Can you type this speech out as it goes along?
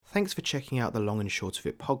Thanks for checking out the Long and Short of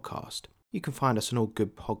It podcast. You can find us on all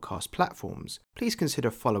good podcast platforms. Please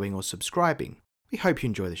consider following or subscribing. We hope you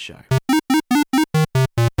enjoy the show.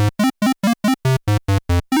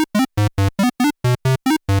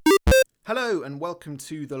 Hello and welcome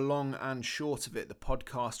to the Long and Short of It, the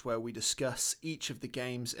podcast where we discuss each of the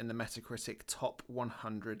games in the Metacritic Top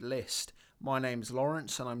 100 list. My name's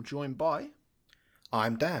Lawrence and I'm joined by...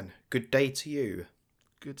 I'm Dan. Good day to you.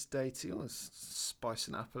 Good day to you.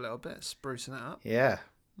 Spicing it up a little bit, sprucing it up. Yeah.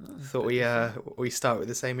 Thought we start with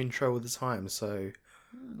the same intro all the time, so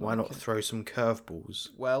why not throw some curveballs?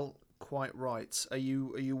 Well, quite right. Are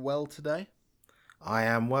you well today? I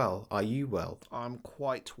am well. Are you well? I'm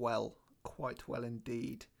quite well. Quite well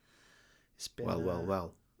indeed. It's been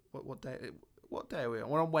well. What day are we on?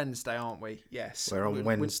 We're on Wednesday, aren't we? Yes. We're on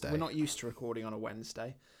Wednesday. We're not used to recording on a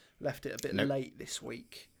Wednesday. Left it a bit late this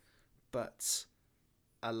week, but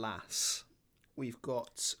alas, we've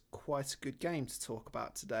got quite a good game to talk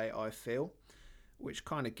about today, I feel, which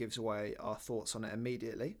kind of gives away our thoughts on it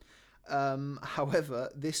immediately.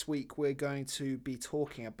 However, this week we're going to be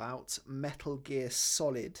talking about Metal Gear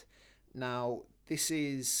Solid. Now, this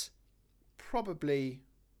is probably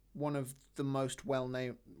one of the most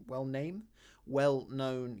well-known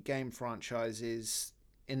game franchises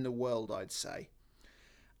in the world, I'd say.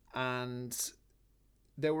 And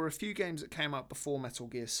there were a few games that came out before Metal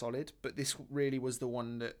Gear Solid, but this really was the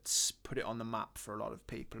one that put it on the map for a lot of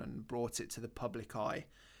people and brought it to the public eye.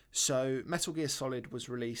 So Metal Gear Solid was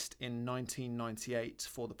released in 1998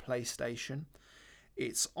 for the PlayStation.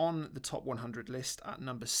 It's on the top 100 list at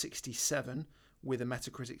number 67 with a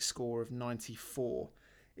Metacritic score of 94.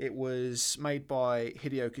 It was made by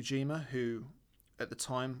Hideo Kojima, who at the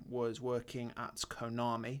time was working at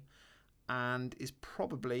Konami, and is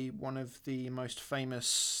probably one of the most famous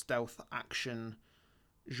stealth action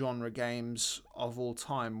genre games of all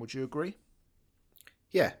time. Would you agree?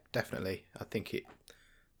 Yeah, definitely. I think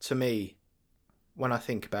to me, when I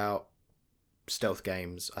think about stealth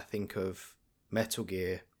games, I think of Metal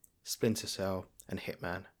Gear, Splinter Cell, and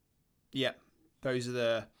Hitman. Yeah, those are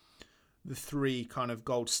the three kind of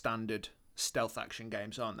gold standard stealth action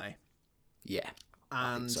games, aren't they? Yeah, and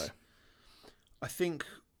I think so. I think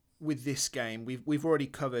with this game, we've already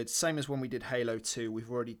covered, same as when we did Halo 2,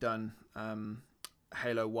 we've already done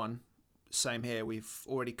Halo 1. Same here, we've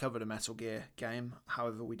already covered a Metal Gear game.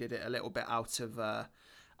 However, we did it a little bit out of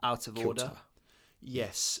order.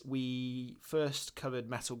 Yes, we first covered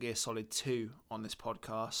Metal Gear Solid 2 on this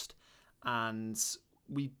podcast, and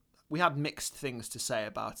we had mixed things to say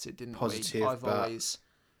about it, didn't Positive, we?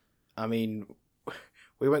 I mean,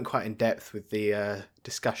 we went quite in depth with the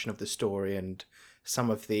discussion of the story and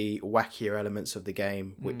some of the wackier elements of the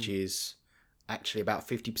game, which is actually about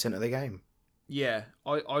 50% of the game. Yeah,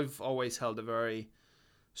 I've always held a very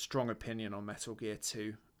strong opinion on Metal Gear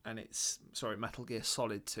 2, and Metal Gear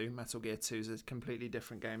Solid 2. Metal Gear 2 is a completely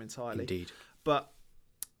different game entirely. Indeed. But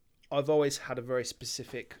I've always had a very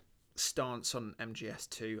specific stance on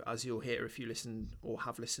MGS2, as you'll hear if you listen or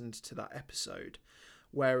have listened to that episode.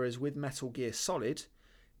 Whereas with Metal Gear Solid,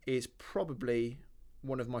 is probably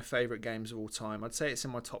one of my favourite games of all time. I'd say it's in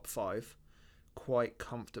my top 5 quite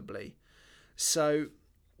comfortably. So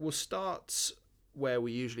we'll start where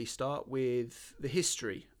we usually start, with the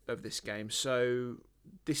history of this game. So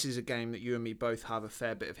this is a game that you and me both have a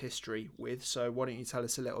fair bit of history with. So why don't you tell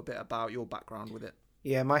us a little bit about your background with it?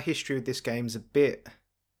 Yeah, my history with this game's a bit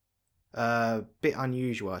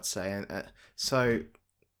unusual, I'd say. So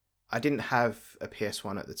I didn't have a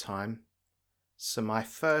PS1 at the time. So my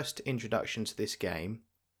first introduction to this game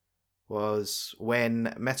was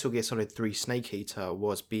when Metal Gear Solid 3 Snake Eater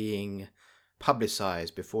was being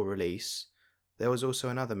publicised before release. There was also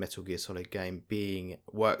another Metal Gear Solid game being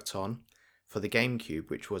worked on for the GameCube,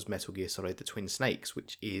 which was Metal Gear Solid The Twin Snakes,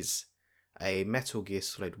 which is a Metal Gear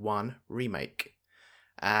Solid 1 remake.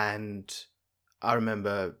 And I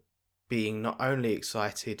remember being not only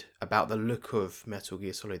excited about the look of Metal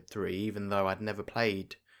Gear Solid 3, even though I'd never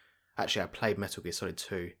played... Actually, I played Metal Gear Solid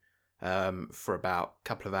 2 for about a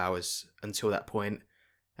couple of hours until that point,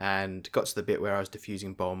 and got to the bit where I was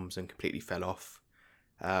defusing bombs and completely fell off.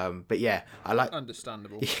 But yeah, I like...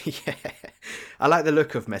 Understandable. Yeah, I like the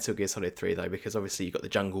look of Metal Gear Solid 3 though, because obviously you got the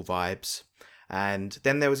jungle vibes. And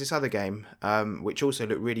then there was this other game, which also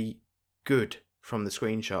looked really good from the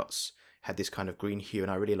screenshots. Had this kind of green hue,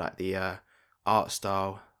 and I really liked the art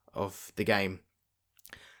style of the game.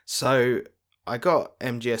 So I got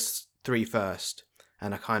MGS3 first,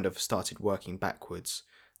 and I kind of started working backwards.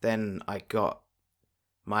 Then I got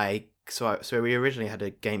my So we originally had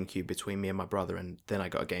a GameCube between me and my brother, and then I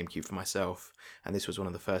got a GameCube for myself. And this was one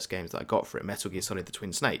of the first games that I got for it, Metal Gear Solid: The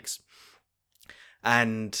Twin Snakes.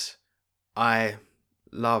 And I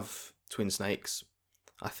love Twin Snakes.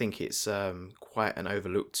 I think it's quite an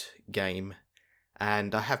overlooked game,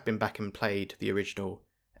 and I have been back and played the original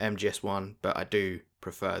MGS1, but I do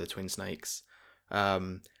prefer the Twin Snakes.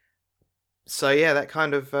 So yeah, that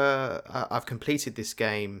kind of I've completed this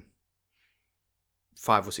game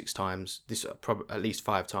 5 or 6 times. This probably at least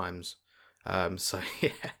 5 times. So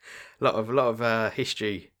yeah, a lot of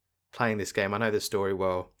history playing this game. I know the story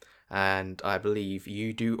well, and I believe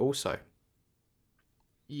you do also.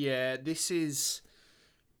 Yeah, this is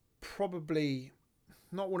probably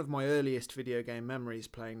not one of my earliest video game memories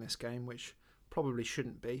playing this game, which probably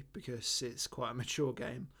shouldn't be because it's quite a mature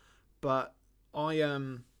game. But I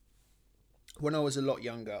when I was a lot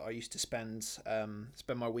younger, I used to spend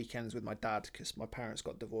my weekends with my dad because my parents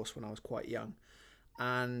got divorced when I was quite young.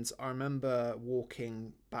 And I remember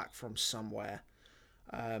walking back from somewhere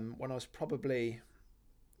when I was probably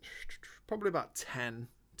about 10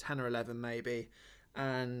 or 11 maybe.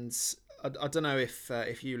 And I don't know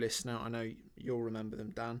if you listen out, I know you'll remember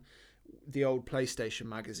them, Dan. The old PlayStation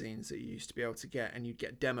magazines that you used to be able to get, and you'd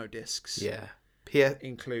get demo discs. Yeah.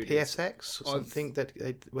 Included PSX or something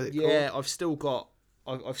what it yeah, called?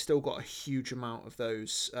 I've still got a huge amount of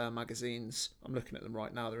those magazines. I'm looking at them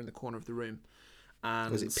right now. They're in the corner of the room.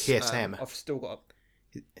 And Was it PSM? I've still got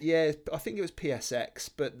yeah, I think it was PSX,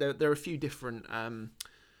 but there are a few different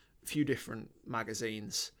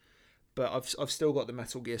magazines. But I've still got the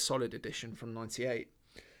Metal Gear Solid edition from '98.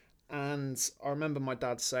 And I remember my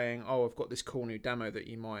dad saying, "Oh, I've got this cool new demo that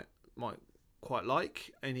you might quite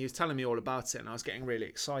like," and he was telling me all about it, and I was getting really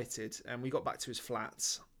excited. And we got back to his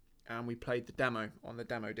flat, and we played the demo on the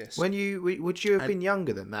demo disc. Would you have been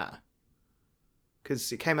younger than that?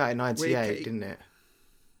 Because it came out in '98, didn't it?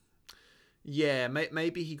 Yeah,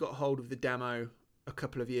 maybe he got hold of the demo a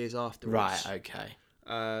couple of years afterwards. Right. Okay.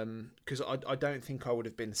 Because I don't think I would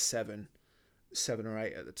have been 7 or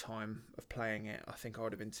 8 at the time of playing it. I think I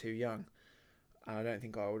would have been too young, and I don't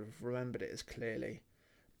think I would have remembered it as clearly.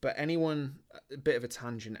 But anyone, a bit of a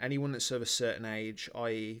tangent, anyone that's of a certain age,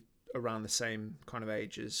 i.e. around the same kind of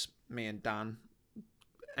age as me and Dan,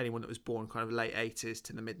 anyone that was born kind of late 80s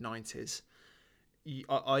to the mid 90s,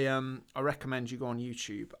 I recommend you go on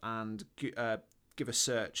YouTube and give a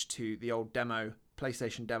search to the old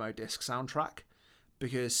PlayStation demo disc soundtrack,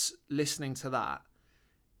 because listening to that,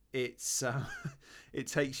 it's it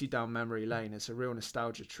takes you down memory lane. It's a real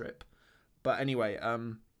nostalgia trip. But anyway,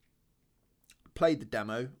 played the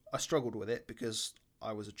demo. I struggled with it because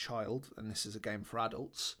I was a child and this is a game for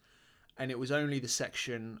adults. And it was only the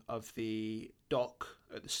section of the dock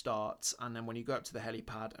at the start, and then when you go up to the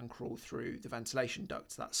helipad and crawl through the ventilation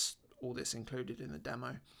duct, that's all that's included in the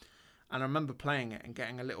demo. And I remember playing it and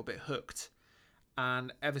getting a little bit hooked.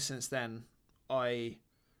 And ever since then, I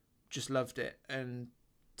just loved it. And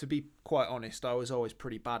to be quite honest, I was always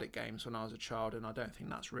pretty bad at games when I was a child, and I don't think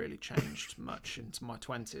that's really changed much into my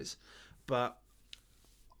 20s. But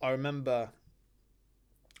I remember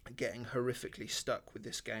getting horrifically stuck with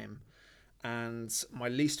this game. And my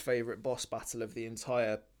least favourite boss battle of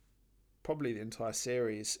probably the entire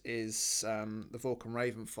series is the Vulcan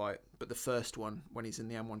Raven fight, but the first one when he's in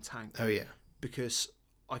the M1 tank. Oh yeah. Because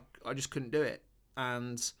I just couldn't do it.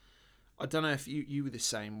 And I don't know if you were the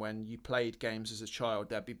same when you played games as a child.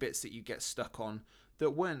 There'd be bits that you get stuck on that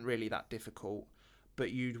weren't really that difficult, but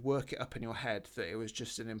you'd work it up in your head that it was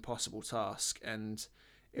just an impossible task, and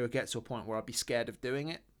it would get to a point where I'd be scared of doing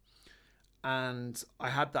it. And I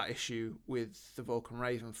had that issue with the Vulcan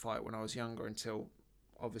Raven fight when I was younger, until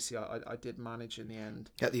obviously I did manage in the end.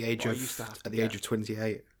 At the age of 28. At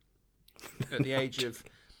the age of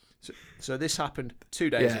so this happened 2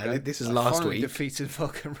 days ago. This is last week. Defeated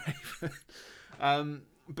Vulcan Raven.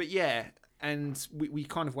 But yeah, and we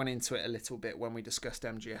kind of went into it a little bit when we discussed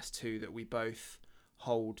MGS2, that we both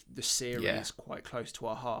hold the series quite close to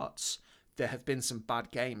our hearts. There have been some bad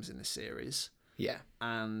games in the series. Yeah.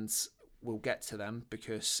 And we'll get to them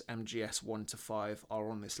because MGS 1 to 5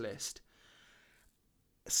 are on this list.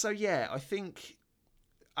 So yeah, I think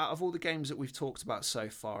out of all the games that we've talked about so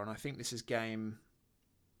far, and I think this is game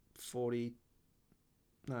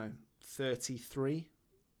 33,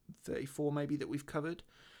 34 maybe that we've covered.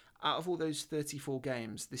 Out of all those 34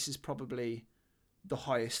 games, this is probably the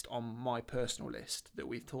highest on my personal list that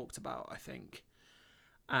we've talked about, I think.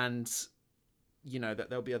 And you know that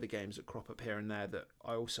there'll be other games that crop up here and there that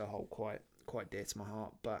I also hold quite dear to my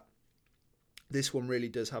heart, but this one really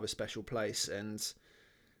does have a special place. And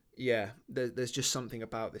there's just something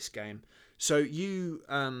about this game. So you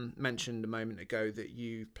mentioned a moment ago that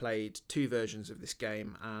you played two versions of this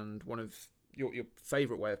game, and one of your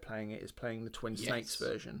favourite way of playing it is playing the Twin Snakes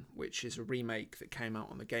version, which is a remake that came out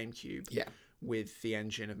on the GameCube with the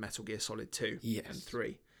engine of Metal Gear Solid 2 and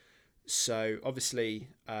 3. So obviously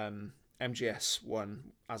MGS1,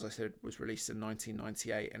 as I said, was released in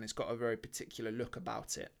 1998, and it's got a very particular look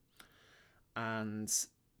about it. And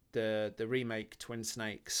the remake Twin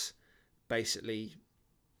Snakes basically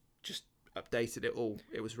just updated it all.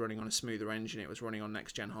 It was running on a smoother engine, it was running on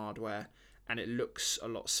next gen hardware, and it looks a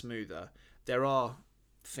lot smoother. There are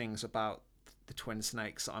things about the Twin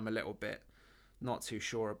Snakes that I'm a little bit not too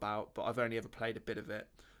sure about, but I've only ever played a bit of it.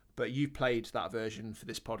 But you played that version for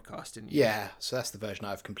this podcast, didn't you? Yeah, so that's the version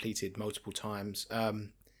I've completed multiple times.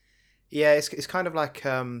 It's kind of like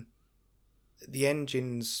the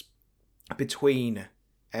engines between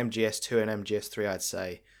MGS2 and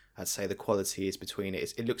MGS3. I'd say the quality is between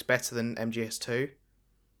it. It looks better than MGS2,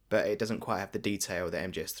 but it doesn't quite have the detail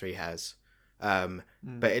that MGS3 has.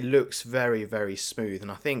 But it looks very, very smooth,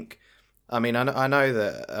 and I know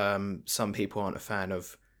that some people aren't a fan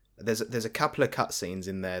of. There's a couple of cutscenes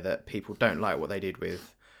in there that people don't like what they did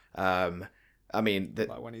with. Like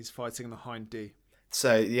when he's fighting the Hind D.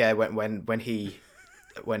 So yeah, when he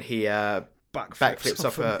backflips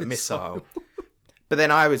off a missile. But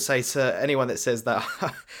then I would say to anyone that says that,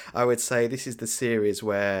 I would say this is the series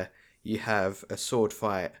where you have a sword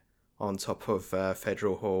fight on top of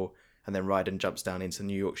Federal Hall, and then Raiden jumps down into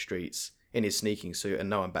New York streets in his sneaking suit, and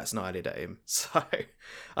no one bats an eyelid at him. So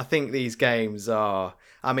I think these games are...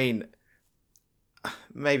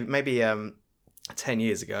 maybe 10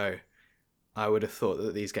 years ago, I would have thought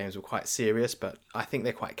that these games were quite serious, but I think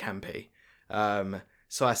they're quite campy.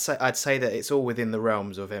 So I'd say that it's all within the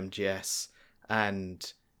realms of MGS,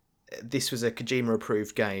 and this was a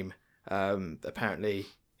Kojima-approved game. Apparently,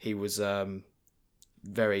 he was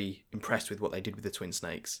very impressed with what they did with the Twin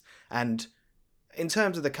Snakes. And in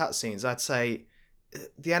terms of the cutscenes, I'd say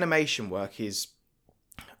the animation work is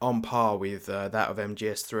on par with that of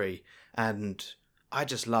MGS3, and I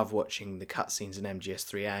just love watching the cutscenes in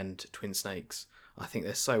MGS3 and Twin Snakes. I think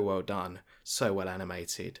they're so well done, so well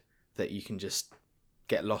animated, that you can just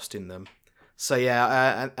get lost in them. So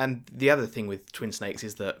yeah, and the other thing with Twin Snakes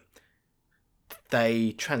is that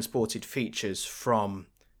they transported features from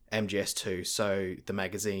MGS2, so the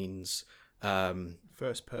magazines...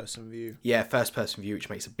 first person view. Yeah, first person view, which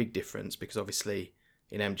makes a big difference, because obviously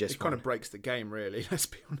in MGS1... It kind of breaks the game, really, let's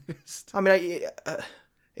be honest.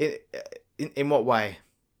 In what way?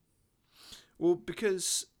 Well,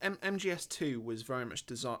 because MGS2 was very much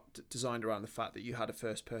designed around the fact that you had a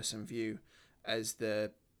first person view as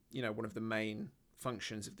the, one of the main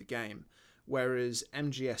functions of the game, whereas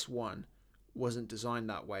MGS1 wasn't designed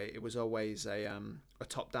that way. It was always a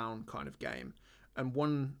top down kind of game. And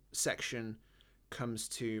one section comes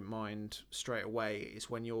to mind straight away is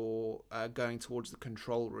when you're going towards the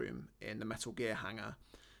control room in the Metal Gear hangar,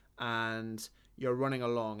 and you're running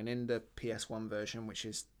along, and in the PS1 version, which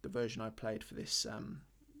is the version I played for this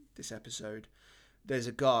episode, there's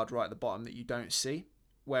a guard right at the bottom that you don't see,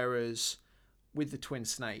 whereas with the Twin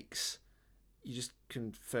Snakes, you just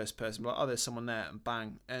can first person, like, oh, there's someone there, and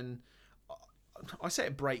bang. And I say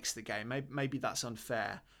it breaks the game. Maybe that's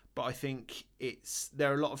unfair, but I think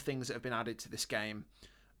there are a lot of things that have been added to this game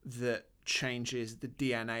that changes the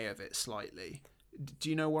DNA of it slightly. Do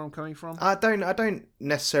you know where I'm coming from? I don't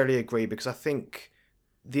necessarily agree, because I think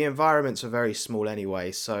the environments are very small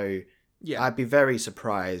anyway, so yeah. I'd be very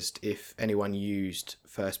surprised if anyone used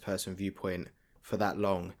first person viewpoint for that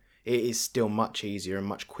long. It is still much easier and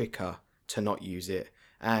much quicker to not use it.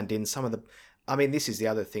 And in some of the... this is the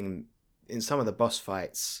other thing. In some of the boss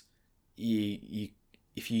fights,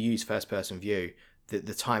 if you use first person view,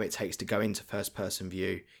 the time it takes to go into first person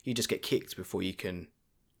view, you just get kicked before you can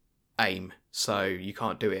aim, so you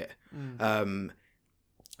can't do it.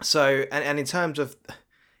 So in terms of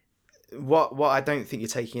what I don't think you're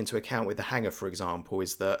taking into account with the hangar, for example,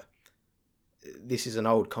 is that this is an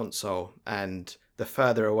old console, and the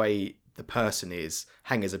further away the person is,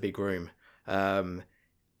 hangar's a big room, so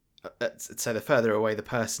the further away the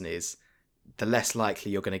person is, the less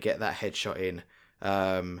likely you're going to get that headshot in.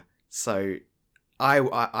 So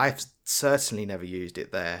I've certainly never used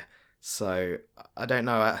it there, so I don't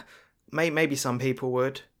know. Maybe some people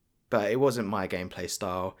would, but it wasn't my gameplay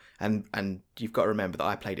style. And you've got to remember that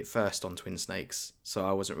I played it first on Twin Snakes, so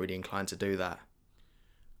I wasn't really inclined to do that.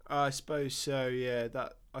 I suppose so, yeah.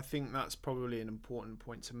 I think that's probably an important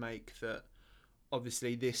point to make, that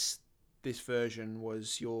obviously this version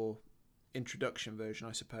was your introduction version,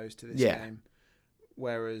 I suppose, to this game.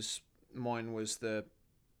 whereas mine was the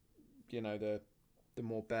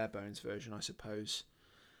more bare bones version, I suppose.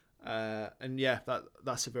 And yeah,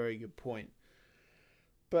 that's a very good point.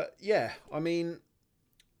 But yeah, I mean,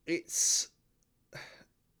 it's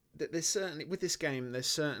there's certainly with this game, there's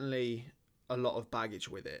certainly a lot of baggage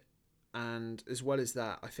with it, and as well as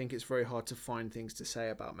that, I think it's very hard to find things to say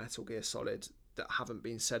about Metal Gear Solid that haven't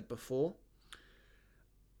been said before.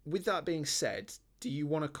 With that being said, do you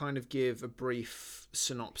want to kind of give a brief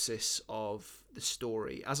synopsis of the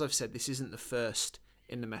story? As I've said, this isn't the first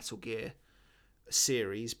in the Metal Gear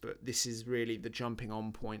series, but this is really the jumping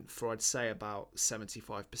on point for, I'd say, about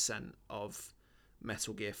 75% of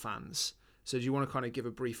Metal Gear fans. So do you want to kind of give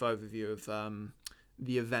a brief overview of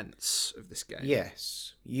the events of this game?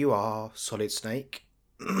 Yes, you are Solid Snake.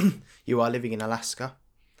 You are living in Alaska,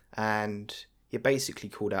 and you're basically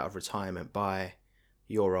called out of retirement by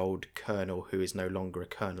your old colonel, who is no longer a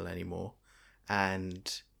colonel anymore,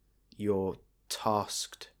 and you're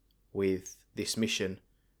tasked with this mission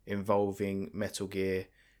involving Metal Gear,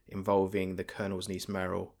 involving the colonel's niece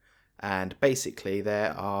Meryl, and basically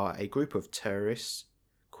there are a group of terrorists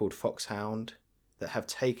called Foxhound that have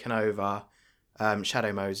taken over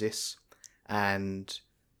Shadow Moses, and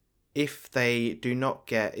if they do not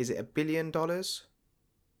get, is it $1 billion?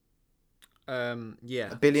 Yeah,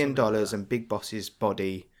 $1 billion like and Big Boss's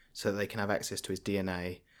body so that they can have access to his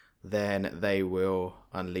DNA, then they will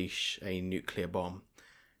unleash a nuclear bomb.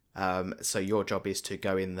 So your job is to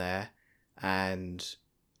go in there and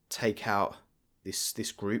take out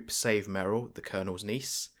this group, save Meryl, the Colonel's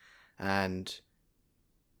niece, and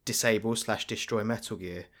disable/destroy Metal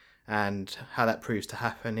Gear. And how that proves to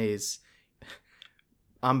happen is,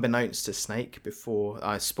 unbeknownst to Snake before...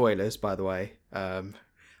 spoilers, by the way.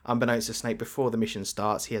 Unbeknownst to Snake, before the mission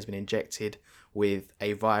starts, he has been injected with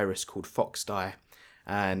a virus called Foxdie.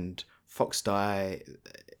 And Foxdie,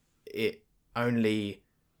 it only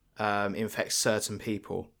infects certain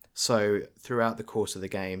people. So throughout the course of the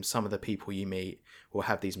game, some of the people you meet will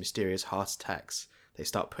have these mysterious heart attacks. They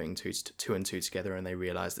start putting two and two together, and they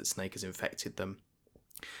realise that Snake has infected them.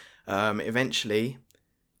 Eventually,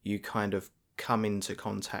 you kind of come into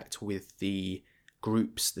contact with the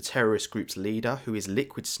terrorist group's leader, who is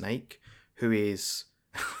Liquid Snake, who is...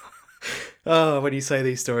 when you say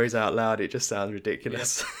these stories out loud, it just sounds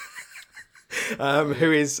ridiculous. Yep.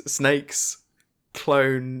 Who is Snake's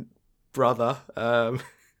clone brother,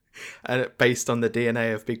 and based on the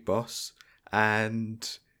DNA of Big Boss. And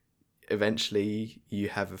eventually you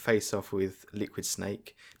have a face-off with Liquid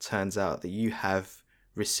Snake. Turns out that you have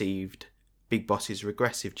received Big Boss's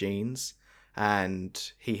regressive genes,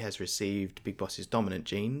 and he has received Big Boss's dominant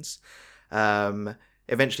genes.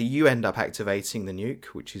 Eventually you end up activating the nuke,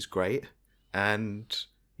 which is great, and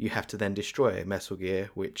you have to then destroy Metal Gear,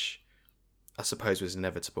 which I suppose was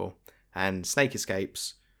inevitable. And Snake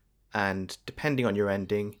escapes, and depending on your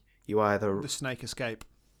ending, you either... The Snake Escape.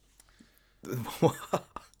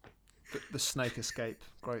 The Snake Escape.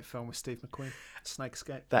 Great film with Steve McQueen. Snake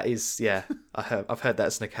Escape. That is, yeah. I've heard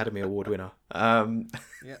that's an Academy Award winner.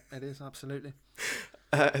 Yeah, it is, absolutely.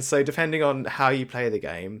 So depending on how you play the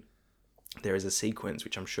game, there is a sequence,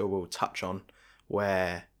 which I'm sure we'll touch on,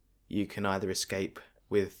 where you can either escape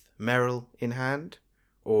with Meryl in hand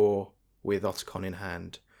or with Otacon in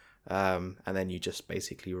hand. And then you just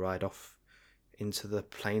basically ride off into the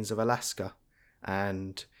plains of Alaska.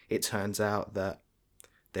 And it turns out that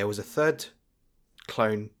there was a third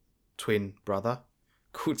clone twin brother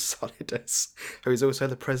called Solidus, who is also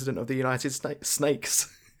the president of the United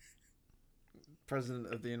Snakes.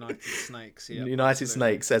 President of the United Snakes, yeah. United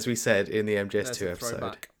Snakes, as we said in the MGS2 episode.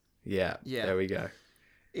 Throwback. Yeah, there we go.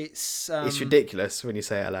 It's ridiculous when you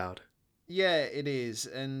say it aloud. Yeah, it is.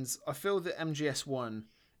 And I feel that MGS1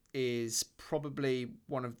 is probably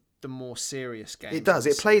one of the more serious games. It does.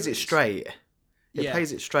 It plays it straight. It Yeah.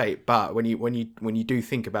 plays it straight, but when you do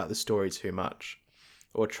think about the story too much,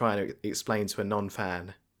 or try to explain to a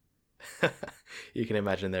non-fan, you can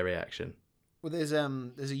imagine their reaction. Well, there's a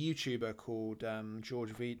YouTuber called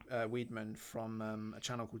George Weidman from a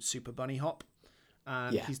channel called Super Bunny Hop,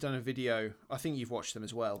 and he's done a video. I think you've watched them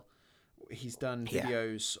as well. He's done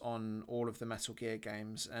videos on all of the Metal Gear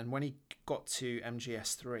games, and when he got to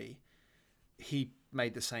MGS3, he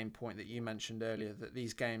made the same point that you mentioned earlier, that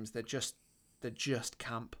these games they're just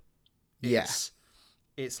camp.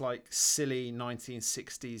 It's like silly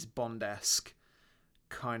 1960s Bond-esque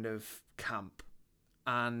kind of camp,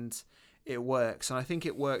 and it works. And I think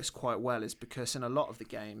it works quite well is because in a lot of the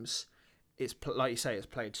games, it's like you say, it's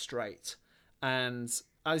played straight. And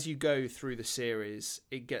as you go through the series,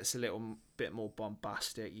 it gets a little bit more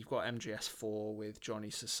bombastic. You've got MGS4 with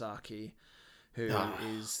Johnny Sasaki. who Ah.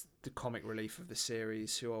 is the comic relief of the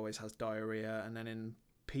series, who always has diarrhea. And then in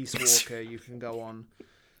Peace Walker, you can go on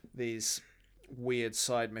these weird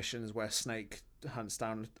side missions where Snake hunts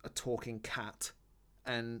down a talking cat,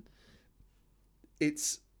 and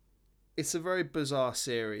it's a very bizarre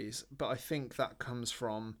series, but I think that comes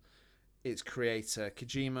from its creator.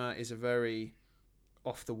 Kojima is a very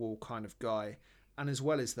off the wall kind of guy, and as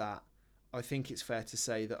well as that, I think it's fair to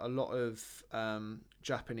say that a lot of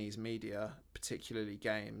Japanese media, particularly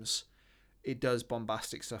games, it does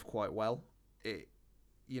bombastic stuff quite well.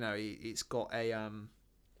 It's got a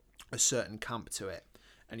certain camp to it,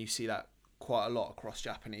 and you see that quite a lot across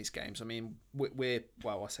Japanese games. I mean, I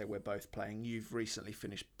say we're both playing. You've recently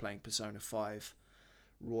finished playing Persona 5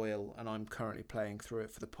 Royal, and I'm currently playing through it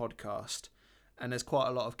for the podcast. And there's quite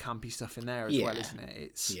a lot of campy stuff in there as well, isn't it?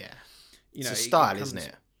 It's it's a style, comes, isn't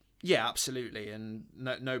it? Yeah, absolutely. And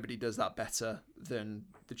nobody does that better than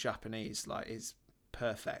the Japanese. Like, it's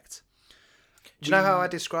perfect. Do you know how I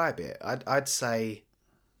describe it? I'd say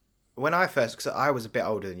when I first, because I was a bit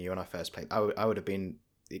older than you when I first played, I would have been.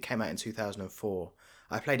 It came out in 2004.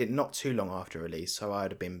 I played it not too long after release, so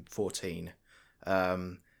I'd have been 14,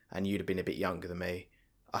 and you'd have been a bit younger than me.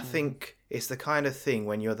 I think it's the kind of thing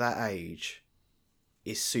when you're that age,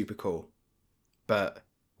 is super cool, but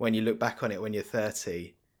when you look back on it when you're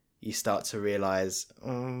 30, you start to realise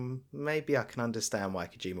maybe I can understand why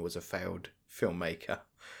Kojima was a failed filmmaker,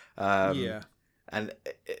 and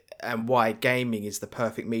why gaming is the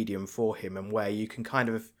perfect medium for him, and where you can kind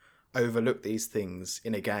of overlook these things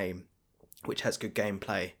in a game which has good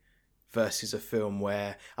gameplay versus a film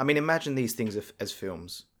where, I mean, imagine these things as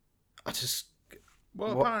films.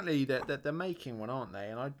 Apparently they're making one, aren't they?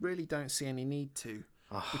 And I really don't see any need to,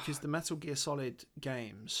 because the Metal Gear Solid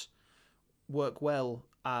games work well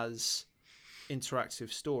as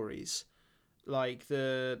interactive stories. Like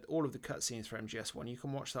all of the cutscenes for MGS1, you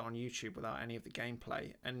can watch that on YouTube without any of the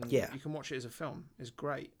gameplay, and you can watch it as a film. It's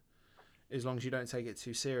great, as long as you don't take it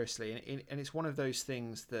too seriously. And it's one of those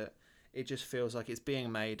things that it just feels like it's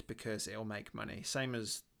being made because it'll make money. Same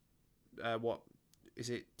as what is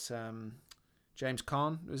it? James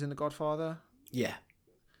Caan was in The Godfather. Yeah,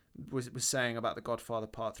 was saying about The Godfather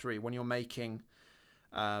Part 3. When you're making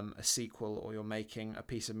a sequel, or you're making a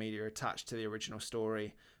piece of media attached to the original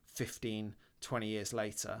story 15, 20 years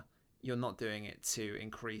later, you're not doing it to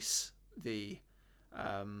increase the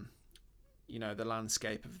the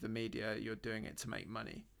landscape of the media. You're doing it to make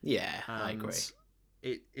money. Yeah, I agree.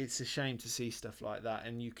 It's a shame to see stuff like that,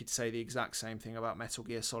 and you could say the exact same thing about Metal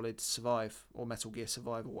Gear Solid Survive, or Metal Gear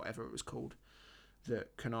Survive, or whatever it was called,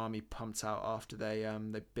 that Konami pumped out after they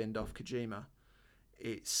binned off Kojima.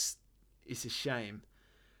 It's a shame,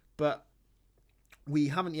 but we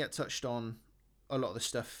haven't yet touched on a lot of the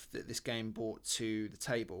stuff that this game brought to the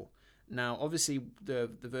table. Now, obviously, the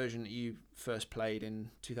version that you first played in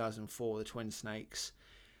 2004, the Twin Snakes,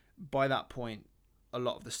 by that point, a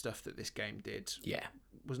lot of the stuff that this game did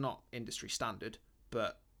was not industry standard,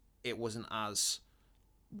 but it wasn't as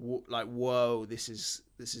whoa, this is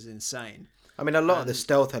insane. I mean, a lot of the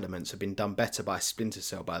stealth elements have been done better by Splinter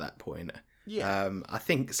Cell by that point. Yeah. I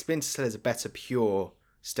think Splinter Cell is a better pure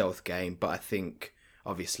stealth game, but I think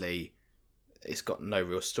obviously it's got no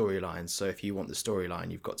real storyline. So if you want the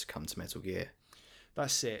storyline, you've got to come to Metal Gear.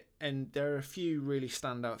 That's it. And there are a few really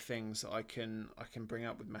standout things that I can bring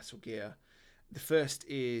up with Metal Gear. The first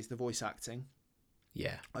is the voice acting.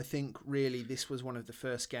 Yeah. I think really this was one of the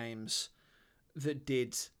first games that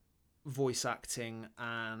did voice acting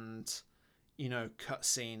and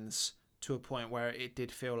cutscenes to a point where it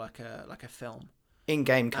did feel like a film.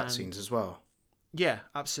 In-game cutscenes as well. Yeah,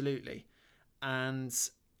 absolutely. And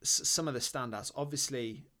some of the standouts,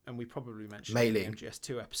 obviously, and we probably mentioned in the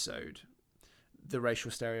MGS2 episode, the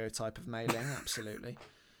racial stereotype of mailing, absolutely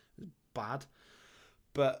bad.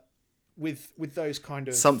 But with those kind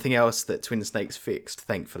of something else that Twin Snakes fixed,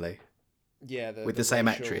 thankfully. Yeah, with the same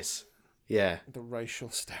actress. Yeah, the racial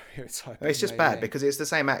stereotype. It's just bad because it's the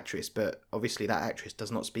same actress, but obviously that actress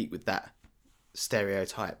does not speak with that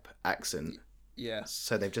stereotype accent. Yeah.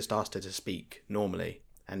 So they've just asked her to speak normally,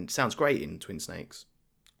 and it sounds great in Twin Snakes.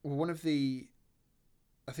 Well,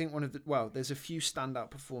 there's a few standout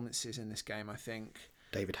performances in this game, I think.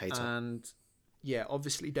 David Hayter. And yeah,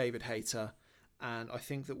 obviously David Hayter. And I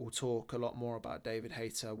think that we'll talk a lot more about David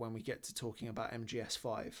Hayter when we get to talking about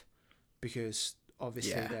MGS5, because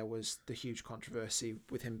obviously there was the huge controversy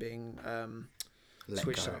with him being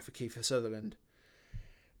switched out for Kiefer Sutherland.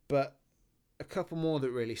 But a couple more that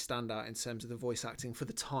really stand out in terms of the voice acting for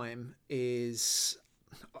the time is...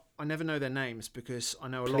 I never know their names because I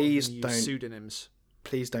know a lot of them use pseudonyms.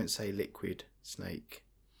 Please don't say Liquid Snake.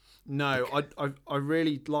 No, I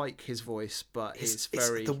really like his voice, but it's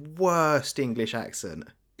very... It's the worst English accent.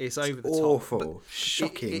 It's over the awful, top. But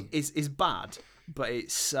shocking. It's bad, but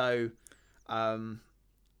it's so...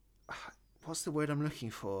 what's the word I'm looking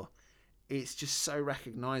for? It's just so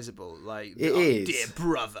recognisable. Like, it is. Dear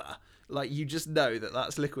brother. Like, you just know that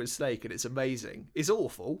that's Liquid Snake, and it's amazing. It's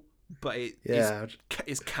awful, but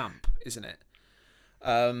it's camp, isn't it?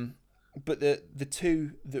 But the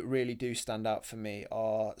two that really do stand out for me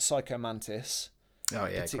are Psycho Mantis. Oh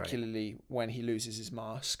yeah, particularly great. when he loses his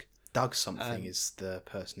mask. Doug something is the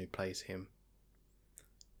person who plays him.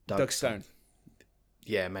 Doug Stone.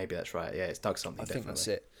 Yeah, maybe that's right. Yeah, it's Doug something. I think that's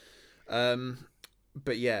it.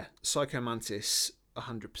 But yeah, Psycho Mantis,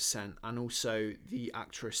 100%, and also the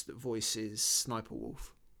actress that voices Sniper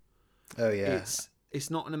Wolf. Oh yeah, it's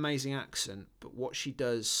not an amazing accent, but what she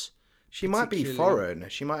does. She might be foreign.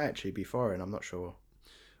 She might actually be foreign. I'm not sure.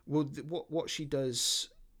 Well, what she does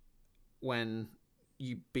when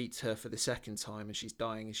you beat her for the second time and she's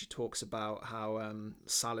dying, and she talks about how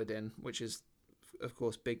Saladin, which is of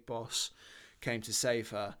course Big Boss, came to save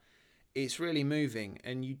her. It's really moving,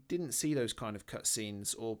 and you didn't see those kind of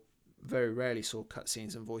cutscenes, or very rarely saw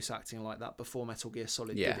cutscenes and voice acting like that before Metal Gear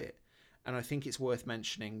Solid did it. And I think it's worth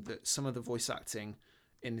mentioning that some of the voice acting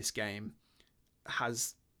in this game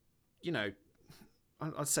has, I'd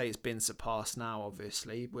say it's been surpassed now,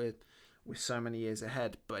 obviously, with so many years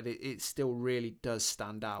ahead, but it still really does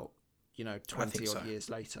stand out, 20 odd years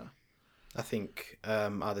later. I think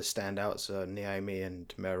other standouts are Naomi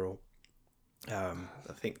and Meryl. I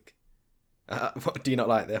think... what, do you not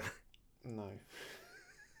like them? No.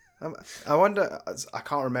 I wonder... I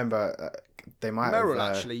can't remember. They might Meryl,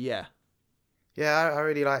 have... actually, yeah. Yeah, I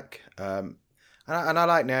really like... and I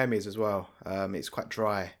like Naomi's as well. It's quite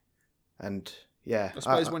dry. And... Yeah, I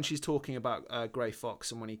suppose when she's talking about Grey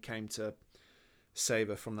Fox and when he came to save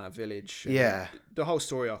her from that village. Yeah. The whole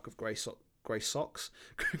story arc of Grey Fox.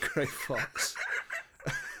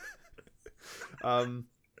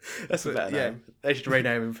 That's a better name. They should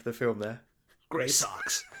rename him for the film there. Grey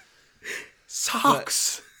Socks.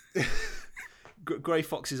 Socks! Grey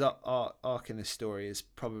Fox's arc in this story is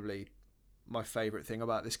probably my favourite thing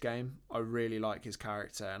about this game. I really like his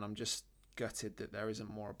character, and I'm just gutted that there isn't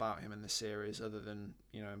more about him in the series other than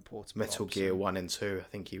important Metal Gear 1 and 2 I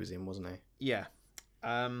think he was in, wasn't he? Yeah.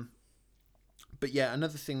 But yeah,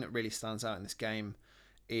 another thing that really stands out in this game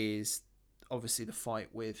is obviously the fight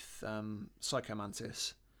with Psycho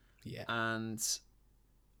Mantis. Yeah. And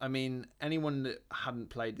I mean, anyone that hadn't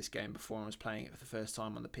played this game before and was playing it for the first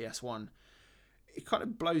time on the PS1, it kind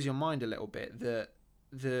of blows your mind a little bit that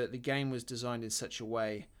the game was designed in such a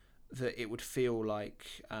way that it would feel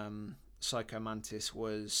like Psycho Mantis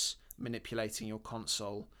was manipulating your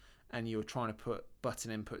console, and you were trying to put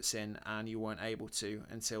button inputs in and you weren't able to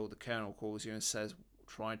until the kernel calls you and says,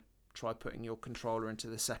 try putting your controller into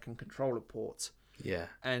the second controller port. Yeah.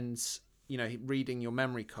 And reading your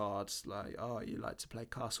memory cards, like, oh, you like to play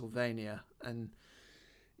Castlevania, and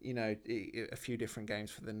a few different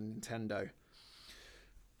games for the Nintendo.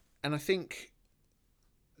 And I think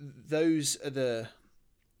those are the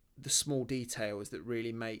small details that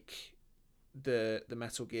really make the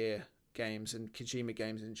Metal Gear games and Kojima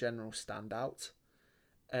games in general stand out.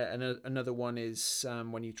 And another one is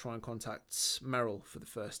when you try and contact Meryl for the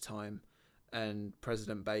first time, and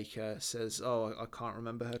President Baker says, "Oh, I can't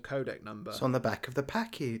remember her codec number." It's on the back of the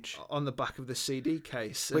package. On the back of the CD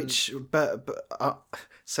case.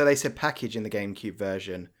 So they said package in the GameCube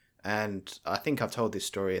version, and I think I've told this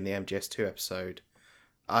story in the MGS2 episode.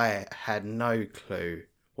 I had no clue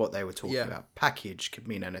what they were talking about. Package could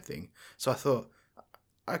mean anything. So I thought,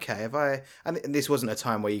 okay, and this wasn't a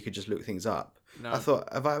time where you could just look things up. No. I thought,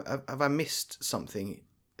 have I missed something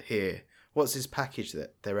here? What's this package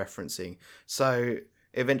that they're referencing? So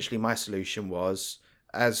eventually my solution was,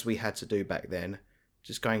 as we had to do back then,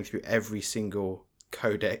 just going through every single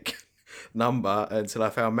codec number until I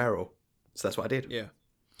found Meryl. So that's what I did. Yeah.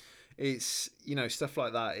 It's, stuff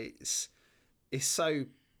like that. It's so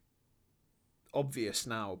obvious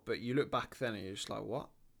now, but you look back then and you're just like, what?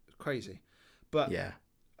 Crazy. But yeah,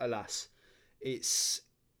 alas, it's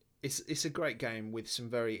a great game with some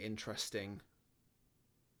very interesting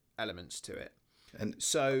elements to it. And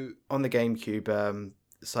so on the GameCube,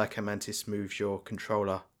 Psycho Mantis moves your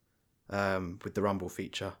controller with the rumble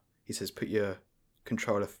feature. He says put your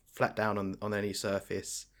controller flat down on any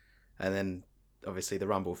surface, and then obviously the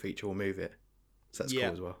rumble feature will move it. So that's cool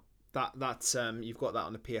as well. That's you've got that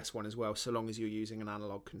on the PS1 as well, so long as you're using an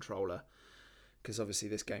analog controller, because obviously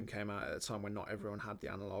this game came out at a time when not everyone had the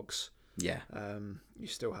analogs. Yeah. You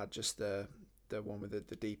still had just the the one with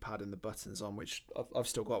the D-pad and the buttons on, which I've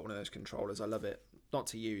still got one of those controllers. I love it, not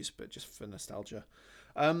to use, but just for nostalgia.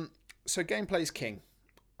 So gameplay is king,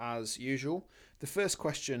 as usual. The first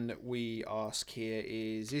question that we ask here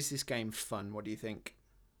is this game fun? What do you think?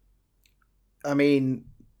 I mean,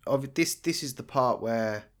 this is the part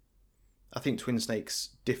where I think Twin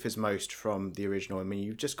Snakes differs most from the original. I mean,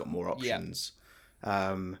 you've just got more options.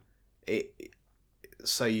 Yeah.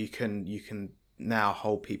 So you can now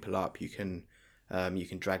hold people up. You can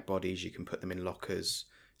drag bodies. You can put them in lockers.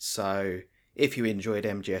 So if you enjoyed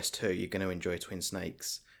MGS2, you're going to enjoy Twin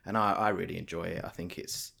Snakes, and I really enjoy it. I think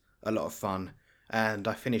it's a lot of fun, and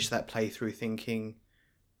I finished that playthrough thinking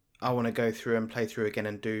I want to go through and play through again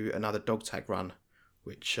and do another dog tag run,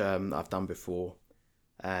 which I've done before,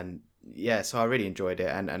 and yeah, so I really enjoyed it,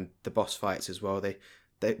 and the boss fights as well.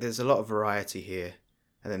 There's a lot of variety here.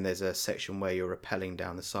 And then there's a section where you're rappelling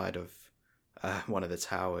down the side of one of the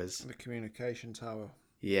towers. The communication tower.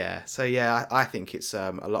 Yeah. So, yeah, I think it's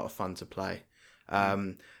a lot of fun to play.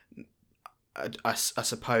 I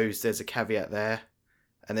suppose there's a caveat there.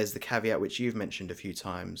 And there's the caveat which you've mentioned a few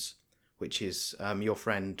times, which is your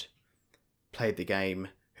friend played the game,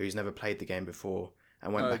 who's never played the game before,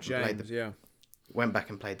 and went back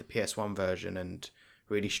and played the PS1 version and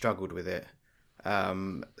really struggled with it.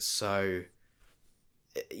 So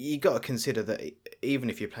you got to consider that even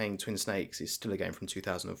if you're playing Twin Snakes, it's still a game from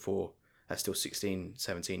 2004. That's still 16,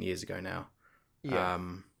 17 years ago now. Yeah.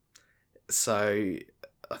 So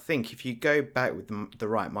I think if you go back with the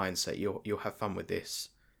right mindset, you'll have fun with this.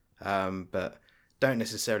 But don't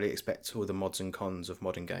necessarily expect all the mods and cons of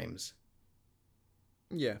modern games.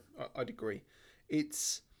 Yeah, I'd agree.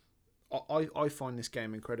 I find this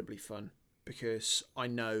game incredibly fun because I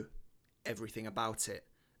know everything about it.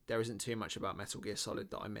 There isn't too much about Metal Gear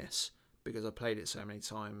Solid that I miss because I played it so many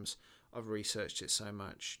times. I've researched it so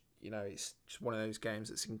much. It's just one of those games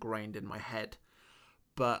that's ingrained in my head.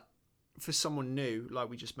 But for someone new, like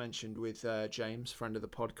we just mentioned with James, friend of the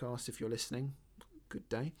podcast, if you're listening, good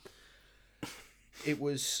day.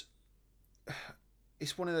 It's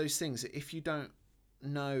one of those things that if you don't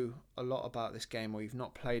know a lot about this game or you've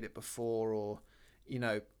not played it before or,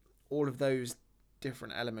 all of those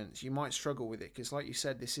different elements, you might struggle with it because like you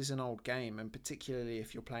said, this is an old game, and particularly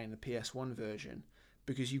if you're playing the PS1 version,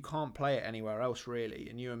 because you can't play it anywhere else really.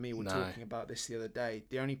 And you and me were talking about this the other day.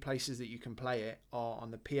 The only places that you can play it are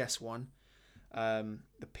on the PS1, the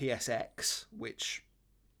PSX, which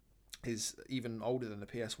is even older than the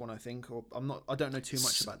PS1, I think, or I don't know too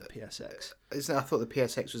much about the PSX. I thought the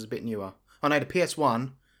PSX was a bit newer. Oh no, the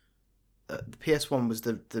PS1 was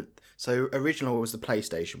so original was the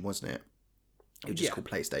PlayStation, wasn't it? It was just called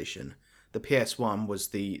PlayStation. The PS1 was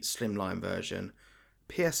the slimline version.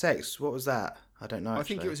 PSX, what was that? I don't know. I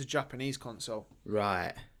think it was a Japanese console.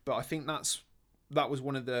 Right. But I think that was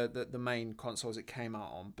one of the main consoles it came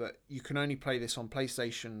out on. But you can only play this on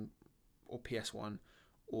PlayStation or PS1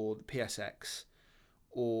 or the PSX,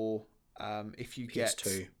 or if you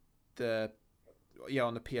PS2. get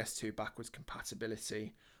on the PS2 backwards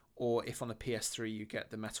compatibility, or if on the PS3 you get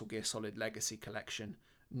the Metal Gear Solid Legacy Collection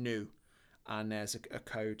new. And there's a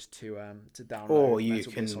code to download or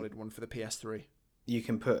Metal Gear Solid 1 for the PS3. You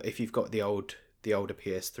can put, if you've got the older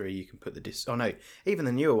PS3, you can put the disc. Oh no, even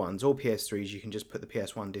the newer ones, all PS3s, you can just put the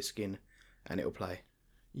PS1 disc in, and it'll play.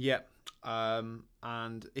 Yep.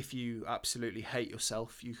 And if you absolutely hate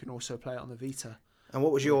yourself, you can also play it on the Vita. And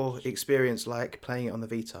what was your experience like playing it on the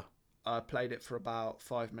Vita? I played it for about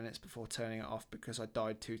 5 minutes before turning it off because I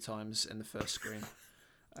died 2 times in the first screen.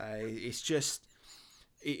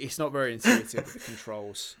 It's not very intuitive with the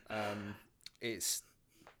controls.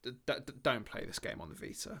 Don't play this game on the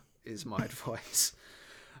Vita is my advice.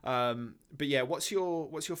 But yeah, what's your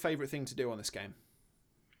favourite thing to do on this game?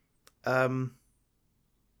 That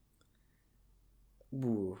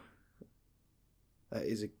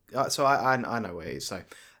is so I know where it is. So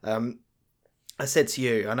I said to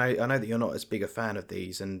you, I know that you're not as big a fan of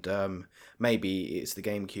these, and maybe it's the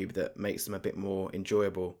GameCube that makes them a bit more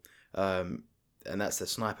enjoyable. And that's the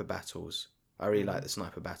sniper battles. I really like the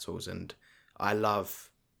sniper battles, and I love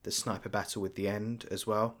the sniper battle with the end as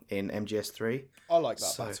well in MGS3. I like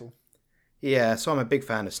that battle. Yeah, so I'm a big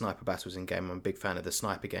fan of sniper battles in game. I'm a big fan of the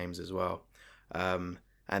sniper games as well. And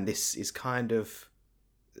this is kind of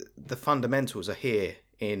the fundamentals are here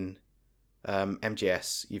in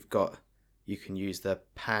MGS. You can use the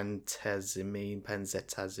panzetazimine,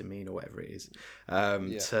 or whatever it is,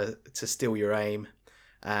 to steal your aim,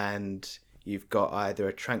 and you've got either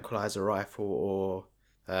a tranquilizer rifle or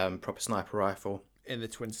proper sniper rifle. In the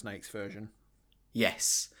Twin Snakes version.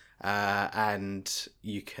 Yes. And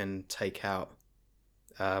you can take out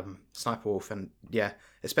Sniper Wolf, and yeah,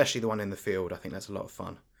 especially the one in the field. I think that's a lot of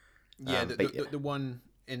fun. Yeah, the one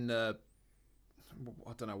in the,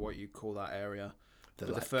 I don't know what you call that area.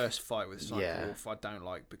 But the first fight with Sniper Wolf I don't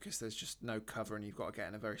like because there's just no cover and you've got to get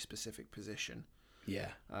in a very specific position. Yeah.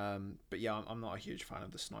 But yeah, I'm not a huge fan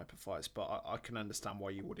of the sniper fights, but I can understand why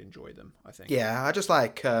you would enjoy them, I think. Yeah, I just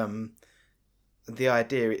like the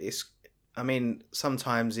idea is, I mean,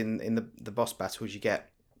 sometimes in the boss battles you get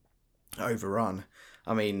overrun.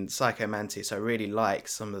 I mean, Psycho Mantis, I really like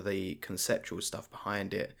some of the conceptual stuff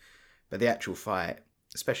behind it, but the actual fight,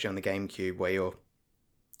 especially on the GameCube, where you're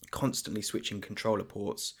constantly switching controller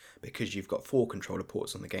ports because you've got 4 controller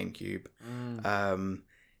ports on the GameCube,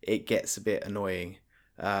 it gets a bit annoying.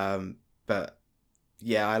 But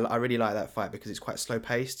yeah, I really like that fight because it's quite slow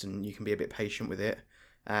paced and you can be a bit patient with it.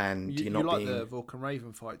 And you like the Vulcan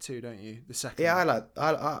Raven fight too, don't you? The second. Yeah,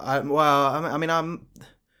 I mean,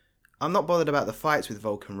 I'm not bothered about the fights with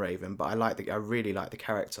Vulcan Raven, but I really like the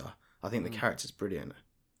character. I think the character's brilliant.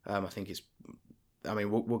 I think it's. I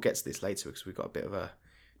mean, we'll get to this later because we've got a bit of a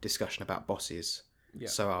discussion about bosses. Yeah.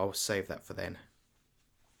 So I'll save that for then.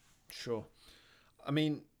 Sure. I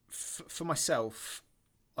mean, for myself,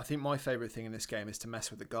 I think my favourite thing in this game is to mess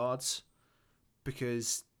with the guards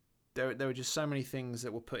because there were just so many things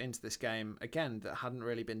that were put into this game, again, that hadn't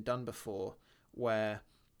really been done before, where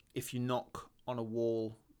if you knock on a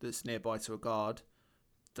wall that's nearby to a guard,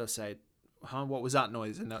 they'll say, "Huh, what was that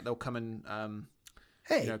noise?" And they'll come and...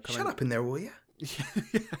 hey, shut up in there, will you?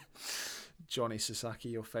 Johnny Sasaki,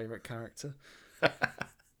 your favourite character.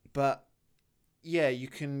 But yeah, you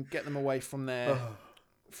can get them away from their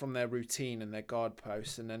routine and their guard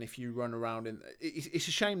posts, and then if you run around it's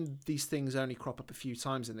a shame these things only crop up a few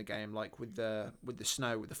times in the game, like with the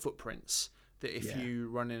snow, with the footprints, that if you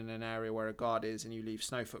run in an area where a guard is and you leave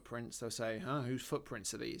snow footprints, they'll say, whose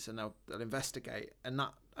footprints are these? And they'll investigate, and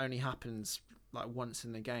that only happens like once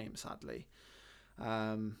in the game, sadly.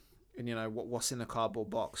 And you know, what's in the cardboard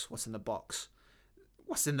box? What's in the box?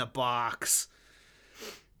 What's in the box?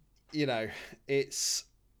 You know, it's...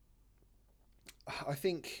 I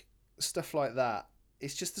think stuff like that,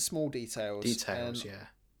 it's just the small details. Yeah.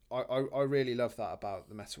 I really love that about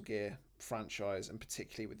the Metal Gear franchise, and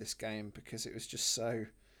particularly with this game, because it was just so... And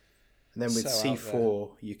then with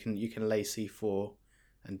C4, you can lay C4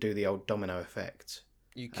 and do the old domino effect.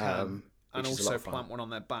 You can. And also plant one on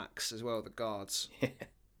their backs as well, the guards.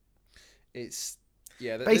 It's...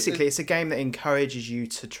 yeah. Basically, it's a game that encourages you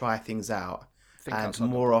to try things out. And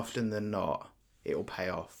more often than not, it will pay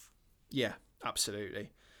off. Yeah,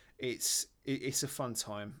 absolutely. It's a fun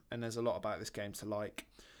time, and there's a lot about this game to like.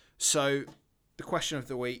 So, the question of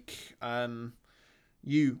the week,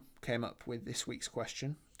 you came up with this week's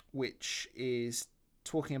question, which is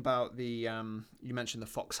talking about the... you mentioned the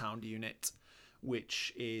Foxhound unit,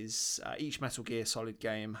 which is each Metal Gear Solid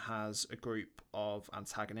game has a group of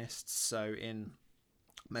antagonists. So in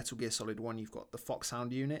Metal Gear Solid 1, you've got the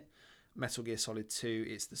Foxhound unit. Metal Gear Solid 2,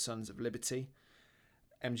 it's the Sons of Liberty.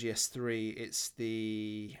 MGS3, it's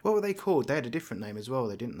the... What were they called? They had a different name as well,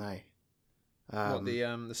 didn't they?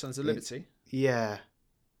 The Sons of Liberty? Yeah.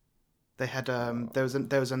 They had... There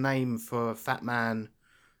was a name for Fat Man,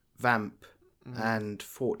 Vamp, and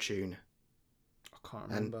Fortune. I can't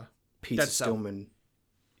remember. And Peter Stillman.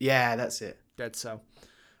 Yeah, that's it. Dead Cell.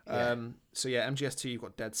 So yeah, MGS2, you've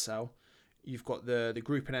got Dead Cell. You've got the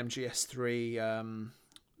group in MGS3,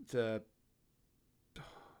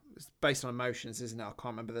 it's based on emotions, isn't it? I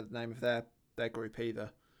can't remember the name of their group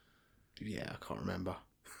either. Yeah, I can't remember.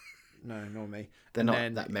 No, nor me. They're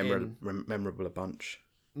not that memorable a bunch.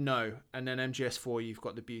 No, and then MGS4, you've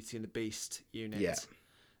got the Beauty and the Beast unit. Yeah.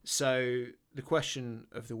 So the question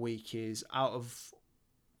of the week is, out of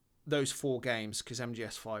those 4 games, because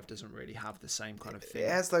MGS5 doesn't really have the same kind of thing. It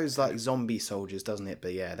has those like zombie soldiers, doesn't it?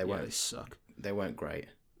 But yeah, they suck. They weren't great.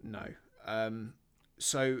 No.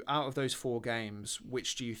 So out of those 4 games,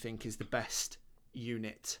 which do you think is the best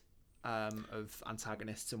unit of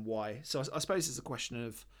antagonists, and why? So I suppose it's a question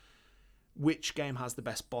of which game has the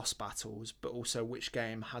best boss battles, but also which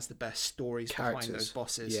game has the best stories behind those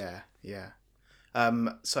bosses. Yeah.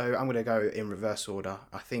 So I'm going to go in reverse order.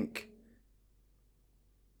 I think...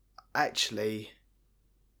 Actually,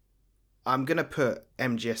 I'm going to put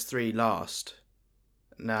MGS3 last.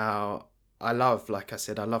 Now, like I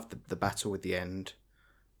said, I love the battle with the end,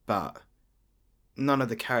 but none of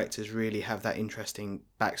the characters really have that interesting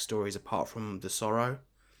backstories apart from the Sorrow.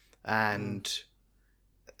 And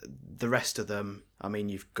the rest of them, I mean,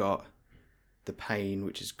 you've got the Pain,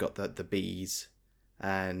 which has got the bees,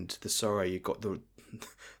 and the Sorrow, you've got the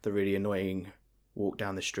really annoying walk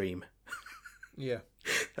down the stream. Yeah.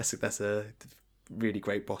 That's a really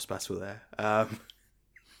great boss battle there. And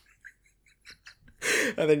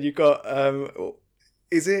then you got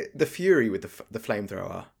is it the Fury with the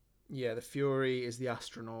flamethrower? Yeah, the Fury is the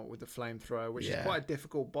astronaut with the flamethrower, which is Yeah. quite a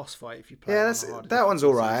difficult boss fight if you play Yeah, it on that's the harder that one's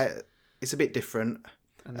all difficulties. right. It's a bit different.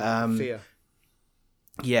 And then you've got Fear.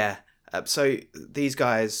 Yeah. So these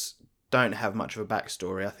guys don't have much of a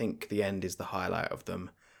backstory. I think the end is the highlight of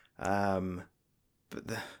them.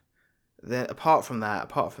 But apart from that,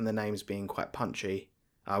 apart from the names being quite punchy,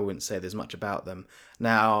 I wouldn't say there's much about them.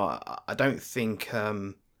 Now, I don't think.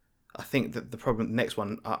 I think that the next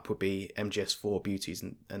one up would be MGS4 Beauties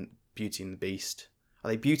and Beauty and the Beast. Are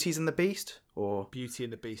they Beauties and the Beast or Beauty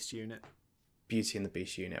and the Beast unit? Beauty and the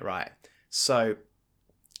Beast unit? Right. So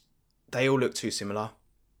they all look too similar.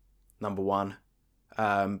 Number one,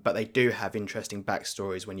 but they do have interesting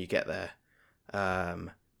backstories when you get there.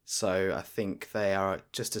 So I think they are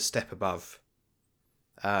just a step above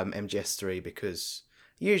MGS3 because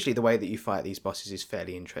usually the way that you fight these bosses is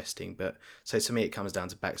fairly interesting. But so to me, it comes down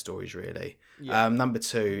to backstories really. Yeah. Number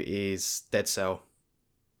 2 is Dead Cell.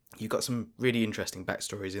 You've got some really interesting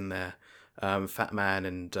backstories in there. Fat Man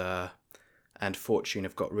and Fortune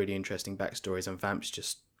have got really interesting backstories, and Vamp's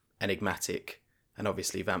just enigmatic. And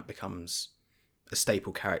obviously, Vamp becomes a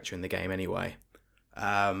staple character in the game anyway.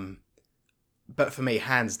 But for me,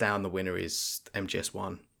 hands down, the winner is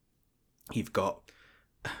MGS1. You've got,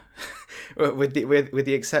 with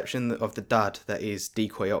the exception of the dud that is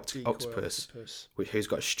Decoy Octopus, who's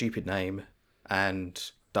got a stupid name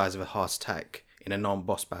and dies of a heart attack in a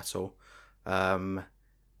non-boss battle.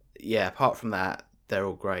 Yeah, apart from that, they're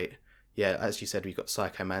all great. Yeah, as you said, we've got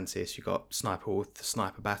Psycho Mantis, you've got Sniper with the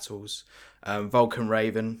sniper battles, Vulcan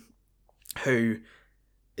Raven, who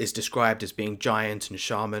is described as being giant and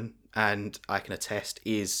shaman, and I can attest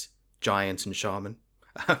is giant and shaman.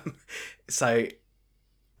 So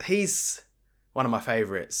he's one of my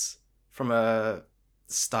favourites from a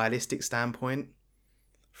stylistic standpoint,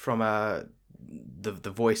 from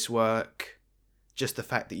the voice work, just the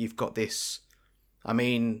fact that you've got this. I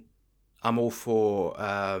mean, I'm all for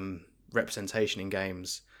representation in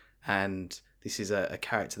games, and this is a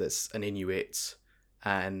character that's an Inuit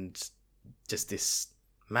and just this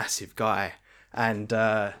massive guy, and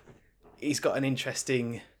he's got an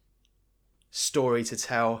interesting story to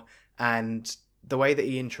tell, and the way that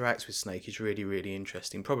he interacts with Snake is really, really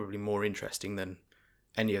interesting, probably more interesting than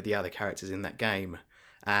any of the other characters in that game.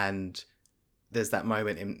 And there's that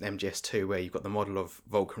moment in MGS2 where you've got the model of